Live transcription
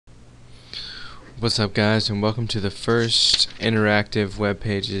What's up, guys, and welcome to the first interactive web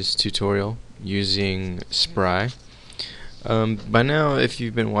pages tutorial using Spry. By now, if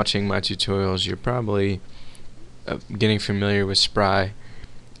you've been watching my tutorials, you're probably getting familiar with Spry,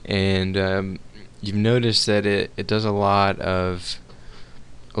 and you've noticed that it does a lot of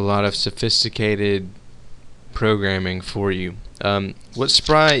sophisticated programming for you. What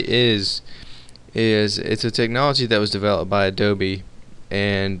Spry is it's a technology that was developed by Adobe,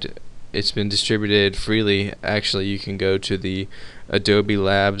 and it's been distributed freely. Actually, you can go to the Adobe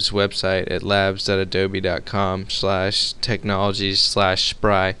Labs website at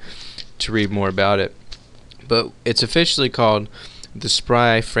labs.adobe.com/technologies/Spry to read more about it. But it's officially called the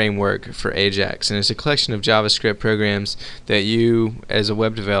Spry Framework for Ajax, and it's a collection of JavaScript programs that you, as a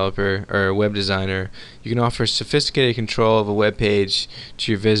web developer or a web designer, you can offer sophisticated control of a web page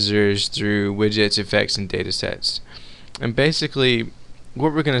to your visitors through widgets, effects, and datasets. And basically,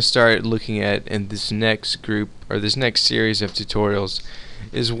 what we're going to start looking at in this next group, or this next series of tutorials,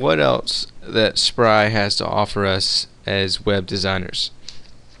 is what else that Spry has to offer us as web designers.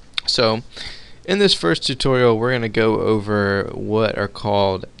 So in this first tutorial, we're going to go over what are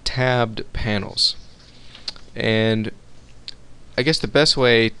called tabbed panels. And I guess the best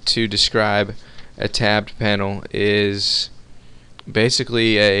way to describe a tabbed panel is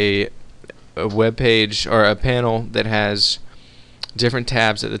basically a web page or a panel that has different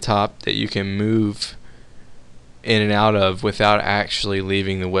tabs at the top that you can move in and out of without actually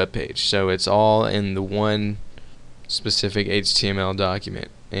leaving the web page. So it's all in the one specific HTML document.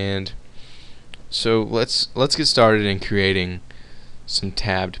 And so let's get started in creating some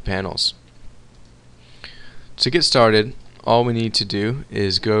tabbed panels. To get started, all we need to do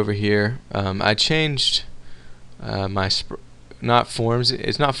is go over here. I changed my not forms.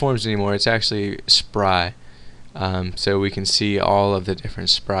 It's not forms anymore. It's actually Spry. So we can see all of the different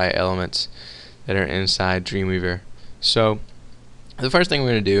Spry elements that are inside Dreamweaver. So the first thing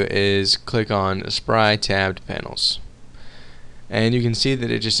we're going to do is click on Spry tabbed panels, and you can see that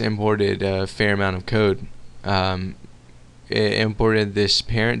it just imported a fair amount of code. It imported this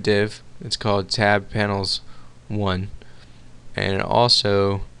parent div. It's called tabbed panels 1, and it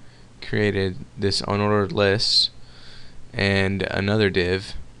also created this unordered list and another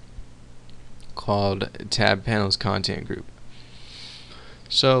div called tab panels content group.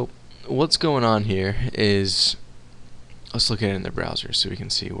 So what's going on here is, let's look at it in the browser so we can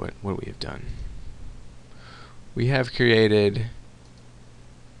see what we have done. We have created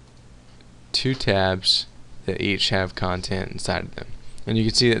two tabs that each have content inside of them, and you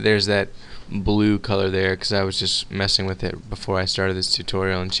can see that there's that blue color there because I was just messing with it before I started this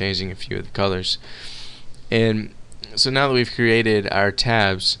tutorial and changing a few of the colors. And so now that we've created our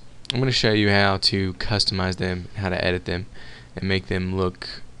tabs, I'm going to show you how to customize them, how to edit them, and make them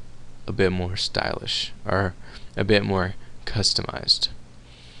look a bit more stylish or a bit more customized.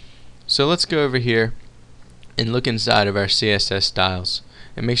 So let's go over here and look inside of our CSS styles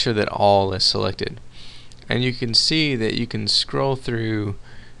and make sure that all is selected. And you can see that you can scroll through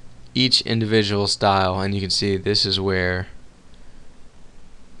each individual style, and you can see this is where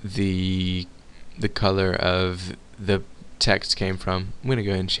the color of the text came from. I'm going to go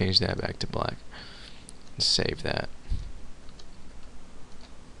ahead and change that back to black. Save that.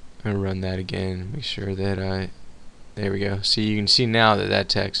 I'm going to run that again. Make sure that there we go. See, you can see now that that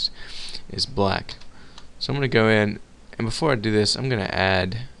text is black. So I'm going to go in, and before I do this, I'm going to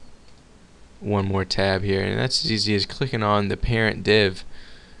add one more tab here, and that's as easy as clicking on the parent div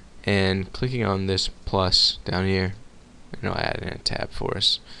and clicking on this plus down here, and it'll add in a tab for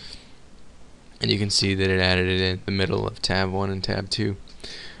us. And you can see that it added it in the middle of tab 1 and tab 2.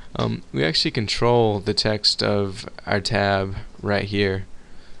 We actually control the text of our tab right here,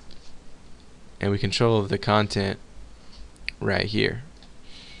 and we control the content right here.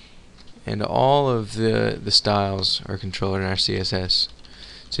 And all of the styles are controlled in our CSS.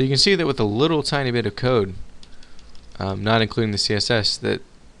 So you can see that with a little tiny bit of code, not including the CSS, that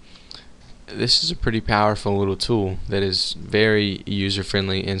this is a pretty powerful little tool that is very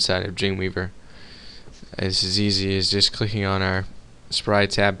user-friendly inside of Dreamweaver. It's as easy as just clicking on our Spry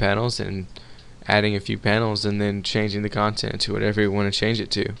tab panels and adding a few panels and then changing the content to whatever you want to change it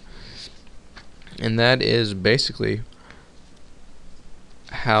to. And that is basically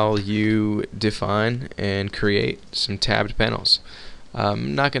how you define and create some tabbed panels.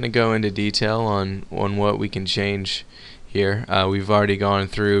 I'm not going to go into detail on what we can change here. We've already gone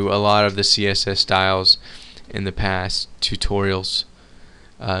through a lot of the CSS styles in the past tutorials.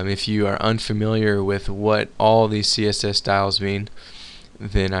 If you are unfamiliar with what all these CSS styles mean,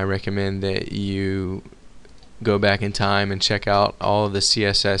 then I recommend that you go back in time and check out all of the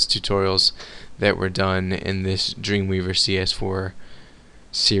CSS tutorials that were done in this Dreamweaver CS4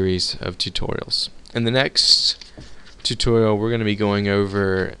 series of tutorials. In the next tutorial, we're going to be going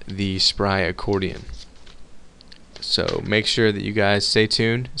over the Spry accordion. So make sure that you guys stay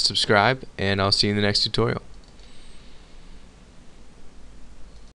tuned, subscribe, and I'll see you in the next tutorial.